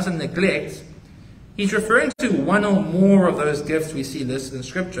gift that he mustn't neglect, he's referring to one or more of those gifts we see listed in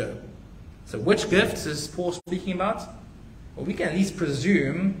Scripture. So which gifts is Paul speaking about? Well, we can at least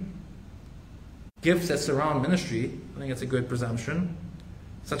presume gifts that surround ministry. I think it's a good presumption,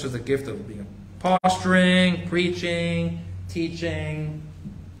 such as the gift of being pastoring, preaching, teaching.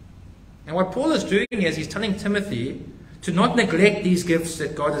 And what Paul is doing is he's telling Timothy to not neglect these gifts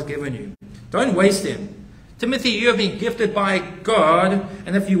that God has given you. Don't waste them. Timothy, you have been gifted by God,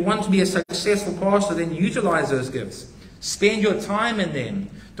 and if you want to be a successful pastor, then utilize those gifts. Spend your time in them.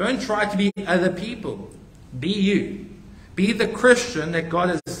 Don't try to be other people. Be you. Be the Christian that God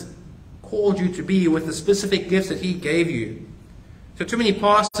has called you to be with the specific gifts that He gave you. So too many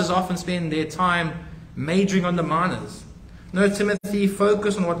pastors often spend their time majoring on the minors. No, Timothy,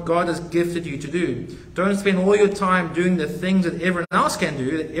 focus on what God has gifted you to do. Don't spend all your time doing the things that everyone else can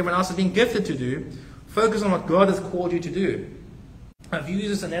do, that everyone else has been gifted to do. Focus on what God has called you to do. I've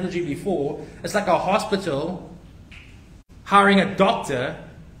used this analogy before. It's like a hospital hiring a doctor.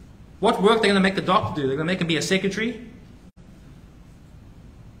 What work are they going to make the doctor do? They're going to make him be a secretary?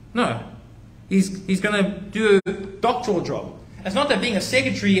 No. He's going to do a doctoral job. It's not that being a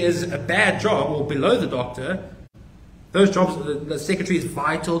secretary is a bad job or below the doctor. Those jobs, the secretary is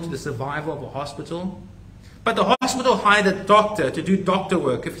vital to the survival of a hospital. But the hospital hired a doctor to do doctor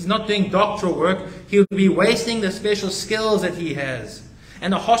work, if he's not doing doctoral work, he would be wasting the special skills that he has.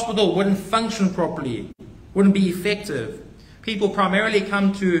 And the hospital wouldn't function properly, wouldn't be effective. People primarily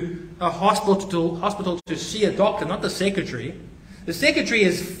come to a hospital to see a doctor, not the secretary. The secretary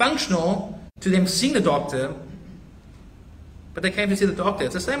is functional to them seeing the doctor, but they came to see the doctor.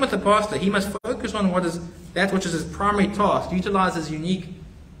 It's the same with the pastor. He must focus on that which is his primary task, utilize his unique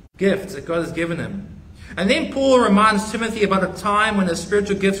gifts that God has given him. And then Paul reminds Timothy about a time when the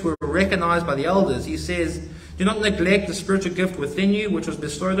spiritual gifts were recognized by the elders. He says, "Do not neglect the spiritual gift within you, which was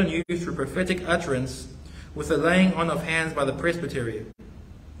bestowed on you through prophetic utterance, with the laying on of hands by the presbytery."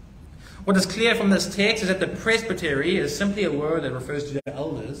 What is clear from this text is that the presbytery is simply a word that refers to the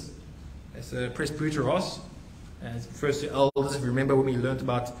elders. It's a presbyteros, and it refers to elders. If you remember when we learned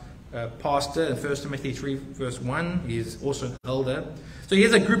about pastor in 1 Timothy 3 verse 1, he is also an elder. So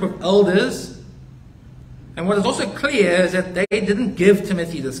here's a group of elders. And what is also clear is that they didn't give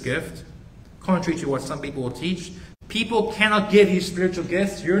Timothy this gift, contrary to what some people will teach. People cannot give you spiritual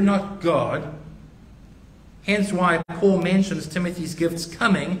gifts. You're not God. Hence why Paul mentions Timothy's gifts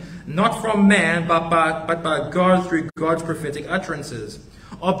coming, not from man, but by God through God's prophetic utterances.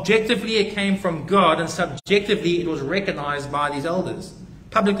 Objectively, it came from God, and subjectively, it was recognized by these elders.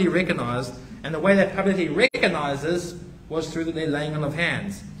 Publicly recognized. And the way they publicly recognized this was through their laying on of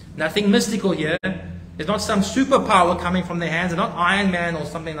hands. Nothing mystical here. There's not some superpower coming from their hands. They're not Iron Man or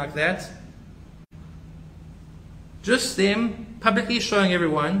something like that. Just them publicly showing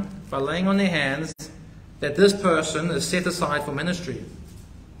everyone, by laying on their hands, that this person is set aside for ministry.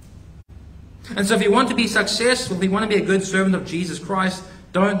 And so if you want to be successful, if you want to be a good servant of Jesus Christ,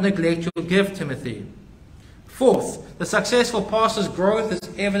 don't neglect your gift, Timothy. Fourth, the successful pastor's growth is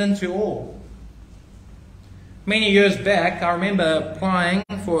evident to all. Many years back, I remember applying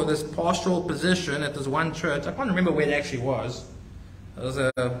for this pastoral position at this one church. I can't remember where it actually was. It was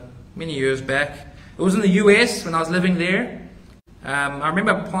many years back. It was in the US when I was living there. I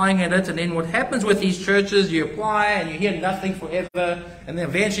remember applying at it, and then what happens with these churches, you apply and you hear nothing forever, and then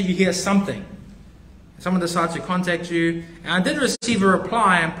eventually you hear something. Someone decides to contact you. And I did receive a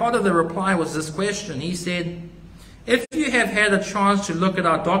reply, and part of the reply was this question. He said, "If you have had a chance to look at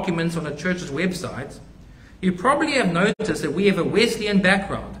our documents on the church's website, you probably have noticed that we have a Wesleyan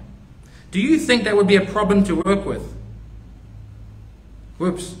background. Do you think that would be a problem to work with?"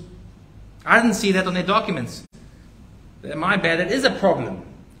 Whoops. I didn't see that on their documents. My bad, it is a problem.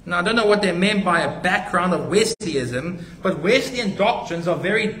 Now, I don't know what they meant by a background of Wesleyanism, but Wesleyan doctrines are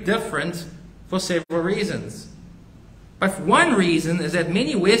very different for several reasons. But one reason is that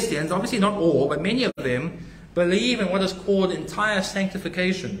many Wesleyans, obviously not all, but many of them, believe in what is called entire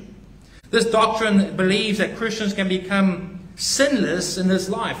sanctification. This doctrine believes that Christians can become sinless in this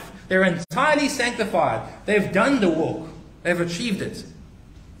life. They're entirely sanctified. They've done the walk. They've achieved it.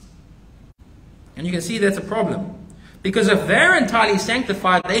 And you can see that's a problem. Because if they're entirely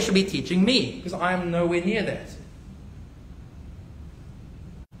sanctified, they should be teaching me, because I am nowhere near that.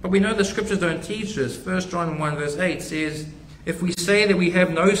 But we know the scriptures don't teach this. 1 John 1 verse 8 says, "If we say that we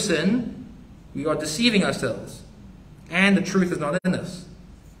have no sin, we are deceiving ourselves, and the truth is not in us."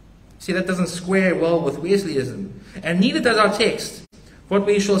 See, that doesn't square well with Wesleyanism. And neither does our text. What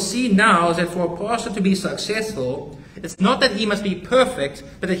we shall see now is that for a pastor to be successful, it's not that he must be perfect,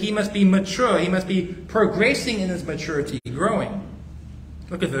 but that he must be mature. He must be progressing in his maturity, growing.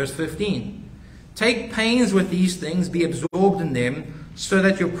 Look at verse 15. "Take pains with these things, be absorbed in them, so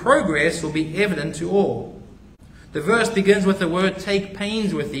that your progress will be evident to all." The verse begins with the word "take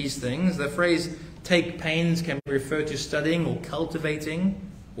pains with these things." The phrase "take pains" can refer to studying or cultivating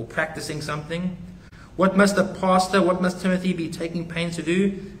or practicing something. What must a pastor, what must Timothy be taking pains to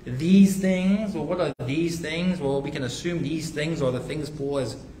do? These things. Well, what are these things? Well, we can assume these things are the things Paul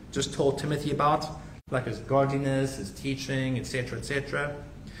has just told Timothy about, like his godliness, his teaching, etc., etc.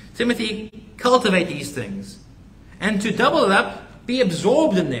 Timothy, cultivate these things. And to double it up, be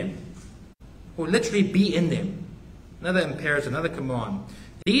absorbed in them. Or literally be in them. Another imperative, another command.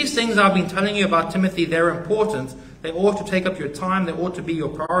 These things I've been telling you about, Timothy, they're important. They ought to take up your time. They ought to be your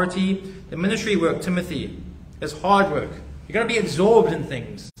priority. The ministry work, Timothy, is hard work. You've got to be absorbed in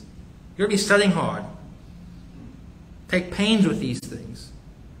things. You've got to be studying hard. Take pains with these things.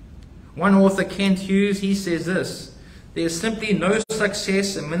 One author, Kent Hughes, he says this: "There is simply no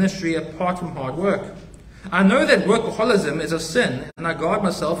success in ministry apart from hard work. I know that workaholism is a sin, and I guard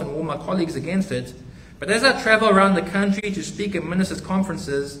myself and all my colleagues against it. But as I travel around the country to speak at ministers'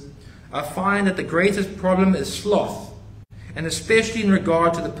 conferences, I find that the greatest problem is sloth, and especially in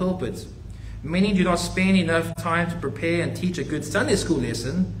regard to the pulpit. Many do not spend enough time to prepare and teach a good Sunday school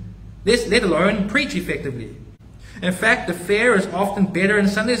lesson, let alone preach effectively. In fact, the fare is often better in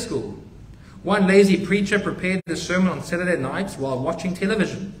Sunday school. One lazy preacher prepared the sermon on Saturday nights while watching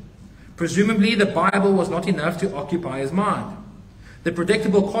television. Presumably, the Bible was not enough to occupy his mind. The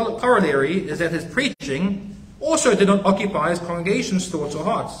predictable corollary is that his preaching also did not occupy his congregation's thoughts or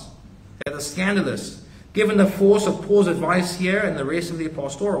hearts. That is scandalous, given the force of Paul's advice here and the rest of the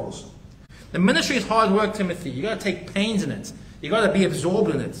pastorals. The ministry is hard work, Timothy. You've got to take pains in it. You've got to be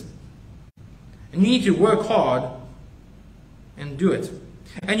absorbed in it. And you need to work hard and do it.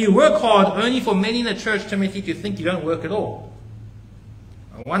 And you work hard only for many in the church, Timothy, to think you don't work at all.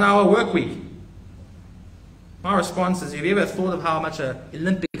 A 1-hour work week. My response is, have you ever thought of how much an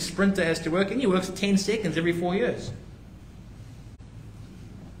Olympic sprinter has to work? And he works 10 seconds every 4 years.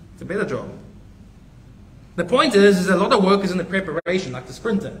 It's a better job. The point is a lot of work is in the preparation, like the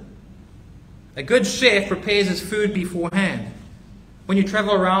sprinter. A good chef prepares his food beforehand. When you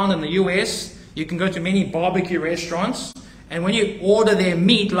travel around in the US, you can go to many barbecue restaurants, and when you order their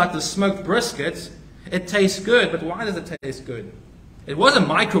meat, like the smoked brisket, it tastes good. But why does it taste good? It wasn't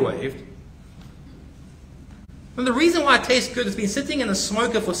microwaved. And the reason why it tastes good is been sitting in a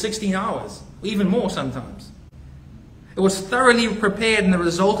smoker for 16 hours, even more sometimes. It was thoroughly prepared, and the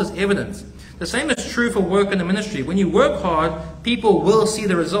result is evident. The same is true for work in the ministry. When you work hard, people will see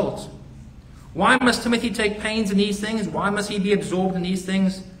the result. Why must Timothy take pains in these things? Why must he be absorbed in these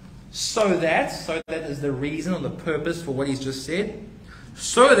things? So that is the reason or the purpose for what he's just said.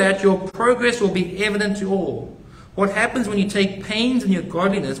 So that your progress will be evident to all. What happens when you take pains in your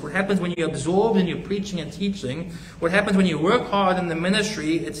godliness, what happens when you're absorbed in your preaching and teaching, what happens when you work hard in the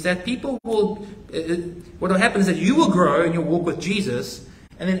ministry, it's that people will, what will happen is that you will grow in your walk with Jesus,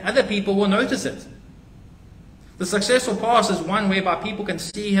 and then other people will notice it. The successful pastor is one whereby people can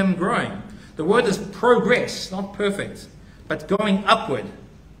see him growing. The word is progress, not perfect, but going upward.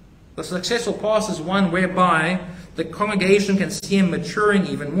 The successful pastor is one whereby the congregation can see him maturing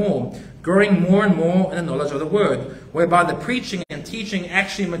even more, growing more and more in the knowledge of the word, whereby the preaching and teaching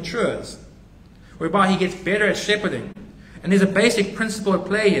actually matures, whereby he gets better at shepherding. And there's a basic principle at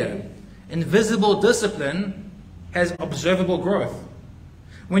play here. Invisible discipline has observable growth.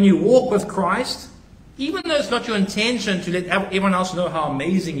 When you walk with Christ, even though it's not your intention to let everyone else know how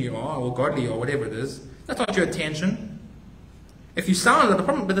amazing you are, or godly, or whatever it is, that's not your intention. If you sound like the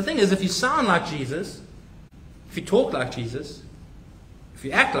problem, but the thing is, if you sound like Jesus, if you talk like Jesus, if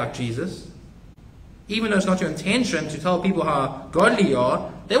you act like Jesus, even though it's not your intention to tell people how godly you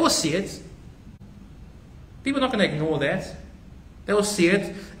are, they will see it. People are not going to ignore that. They will see it.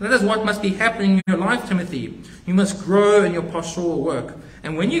 And that is what must be happening in your life, Timothy. You must grow in your pastoral work.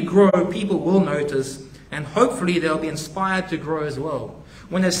 And when you grow, people will notice, and hopefully they'll be inspired to grow as well.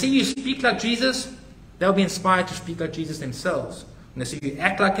 When they see you speak like Jesus, they'll be inspired to speak like Jesus themselves. When they see you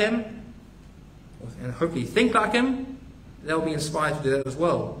act like him, and hopefully think like him, they'll be inspired to do that as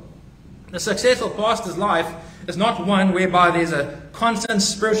well. The successful pastor's life is not one whereby there's a constant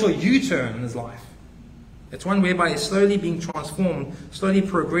spiritual U-turn in his life. It's one whereby he's slowly being transformed, slowly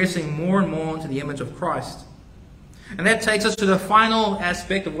progressing more and more into the image of Christ. And that takes us to the final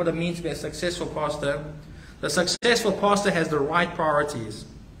aspect of what it means to be a successful pastor. The successful pastor has the right priorities.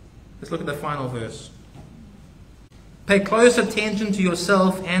 Let's look at the final verse. Pay close attention to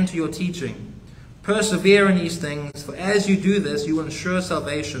yourself and to your teaching. Persevere in these things, for as you do this, you will ensure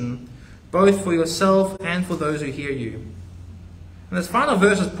salvation, both for yourself and for those who hear you. And this final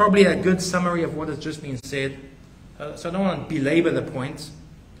verse is probably a good summary of what has just been said, so I don't want to belabor the point.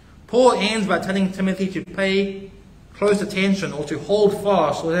 Paul ends by telling Timothy to pay close attention, or to hold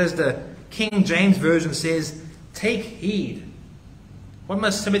fast, or as the King James Version says, take heed. What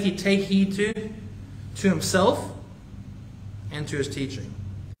must Timothy take heed to? To himself and to his teaching.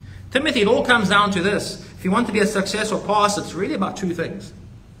 Timothy, it all comes down to this. If you want to be a successful pastor, it's really about two things.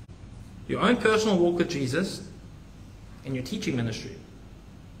 Your own personal walk with Jesus and your teaching ministry.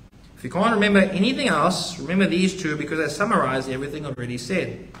 If you can't remember anything else, remember these two because they summarize everything I've already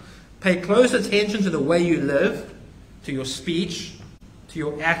said. Pay close attention to the way you live, to your speech, to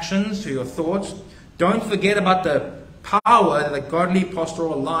your actions, to your thoughts. Don't forget about the power that a godly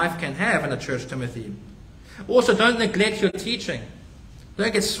pastoral life can have in a church, Timothy. Also, don't neglect your teaching.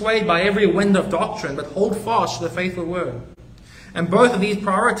 Don't get swayed by every wind of doctrine, but hold fast to the faithful word. And both of these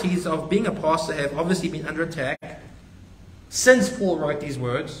priorities of being a pastor have obviously been under attack since Paul wrote these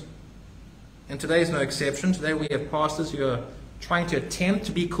words. And today is no exception. Today we have pastors who are trying to attempt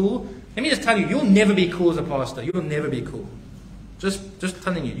to be cool. Let me just tell you, you'll never be cool as a pastor. You'll never be cool. Just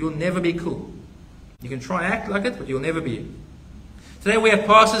telling you, you'll never be cool. You can try and act like it, but you'll never be. Today we have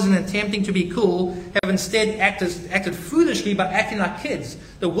pastors in attempting to be cool have instead acted foolishly by acting like kids.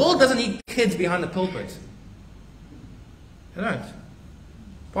 The world doesn't need kids behind the pulpit. They don't.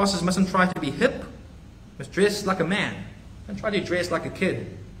 Pastors mustn't try to be hip. Must dress like a man. Don't try to dress like a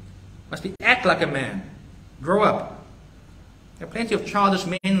kid. Must act like a man. Grow up. There are plenty of childish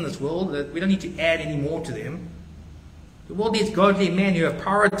men in this world that we don't need to add any more to them. The world needs godly men who have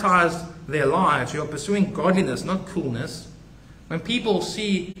prioritized their lives, who are pursuing godliness, not coolness. When people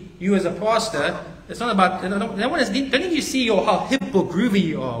see you as a pastor, it's not about, they don't need you see how hip or groovy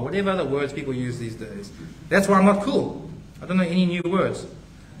you are, whatever other words people use these days. That's why I'm not cool. I don't know any new words.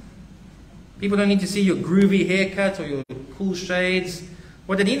 People don't need to see your groovy haircut or your cool shades.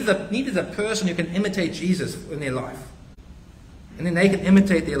 What they need is a person who can imitate Jesus in their life. And then they can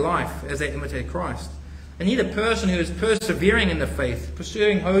imitate their life as they imitate Christ. They need a person who is persevering in the faith,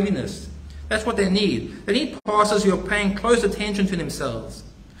 pursuing holiness. That's what they need. They need pastors who are paying close attention to themselves.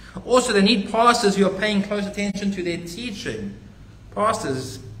 Also, they need pastors who are paying close attention to their teaching.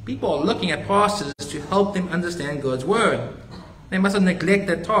 People are looking at pastors to help them understand God's word. They mustn't neglect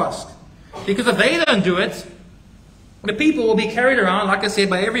that task. Because if they don't do it, the people will be carried around, like I said,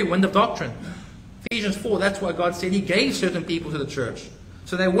 by every wind of doctrine. Ephesians 4, that's why God said He gave certain people to the church.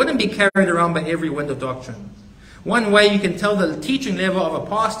 So they wouldn't be carried around by every wind of doctrine. One way you can tell the teaching level of a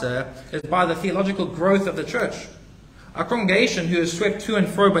pastor is by the theological growth of the church. A congregation who is swept to and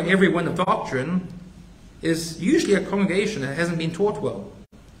fro by every wind of doctrine is usually a congregation that hasn't been taught well.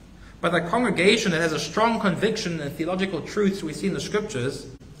 But a congregation that has a strong conviction in theological truths we see in the scriptures,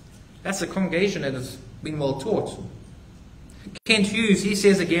 that's a congregation that has been well taught. Kent Hughes, he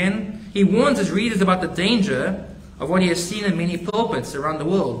says again, he warns his readers about the danger of what he has seen in many pulpits around the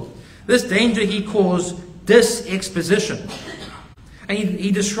world. This danger he calls disexposition. And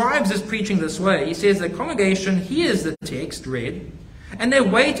he describes his preaching this way. He says the congregation hears the text read, and they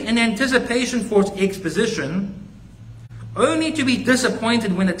wait in anticipation for its exposition, only to be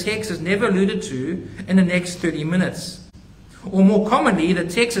disappointed when the text is never alluded to in the next 30 minutes. Or more commonly, the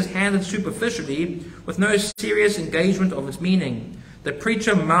text is handled superficially with no serious engagement of its meaning. The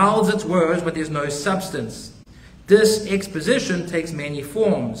preacher mouths its words, but there's no substance. This exposition takes many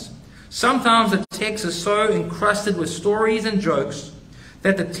forms. Sometimes the text is so encrusted with stories and jokes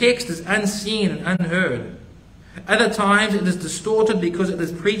that the text is unseen and unheard. Other times it is distorted because it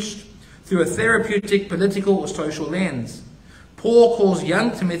is preached through a therapeutic, political, or social lens. Paul calls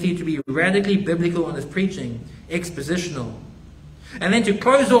young Timothy to be radically biblical in his preaching, expositional. And then to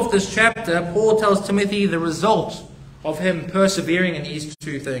close off this chapter, Paul tells Timothy the result of him persevering in these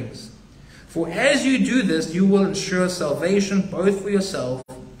two things. For as you do this, you will ensure salvation both for yourself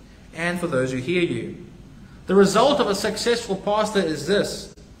and for those who hear you. The result of a successful pastor is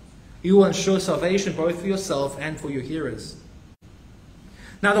this: you will ensure salvation both for yourself and for your hearers.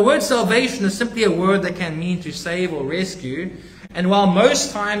 Now, the word salvation is simply a word that can mean to save or rescue. And while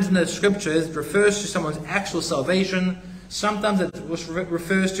most times in the scriptures it refers to someone's actual salvation, sometimes it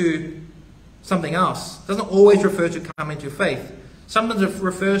refers to something else. It doesn't always refer to coming to faith. Sometimes it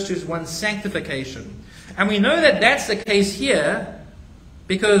refers to one's sanctification. And we know that that's the case here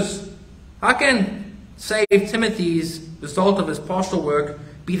because how can save Timothy's result of his pastoral work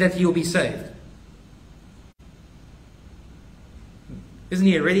be that he will be saved? Isn't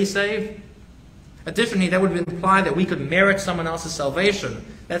he already saved? Additionally, that would imply that we could merit someone else's salvation.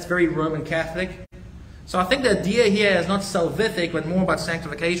 That's very Roman Catholic. So I think the idea here is not salvific, but more about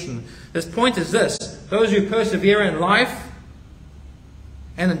sanctification. His point is this: those who persevere in life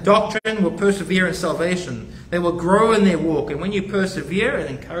and in doctrine will persevere in salvation. They will grow in their walk. And when you persevere, it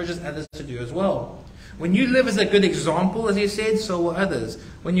encourages others to do as well. When you live as a good example, as he said, so will others.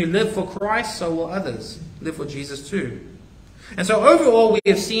 When you live for Christ, so will others live for Jesus too. And so overall, we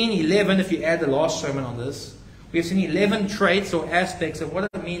have seen 11, if you add the last sermon on this, we have seen 11 traits or aspects of what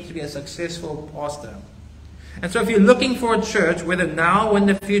it means to be a successful pastor. And so if you're looking for a church, whether now or in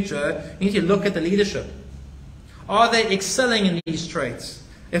the future, you need to look at the leadership. Are they excelling in these traits?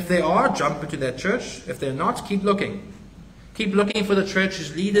 If they are, jump into that church. If they're not, keep looking. Keep looking for the church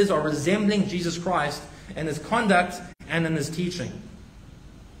whose leaders are resembling Jesus Christ in his conduct and in his teaching.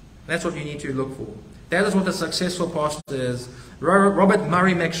 That's what you need to look for. That is what a successful pastor is. Robert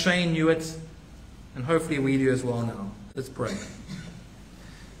Murray McShane knew it, and hopefully we do as well now. Let's pray.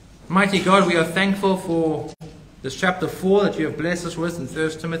 Mighty God, we are thankful for this chapter 4 that you have blessed us with in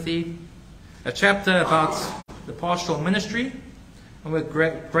 1 Timothy, a chapter about the pastoral ministry. And we're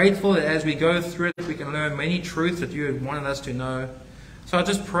grateful that as we go through it, we can learn many truths that you have wanted us to know. So I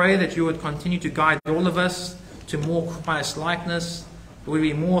just pray that you would continue to guide all of us to more Christ-likeness, that we would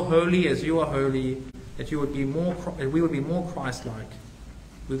be more holy as you are holy, that we would be more Christ-like.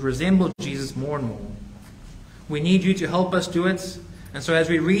 We would resemble Jesus more and more. We need you to help us do it. And so as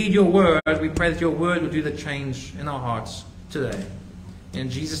we read your word, we pray that your word will do the change in our hearts. today. In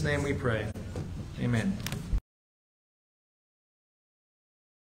Jesus' name we pray. Amen.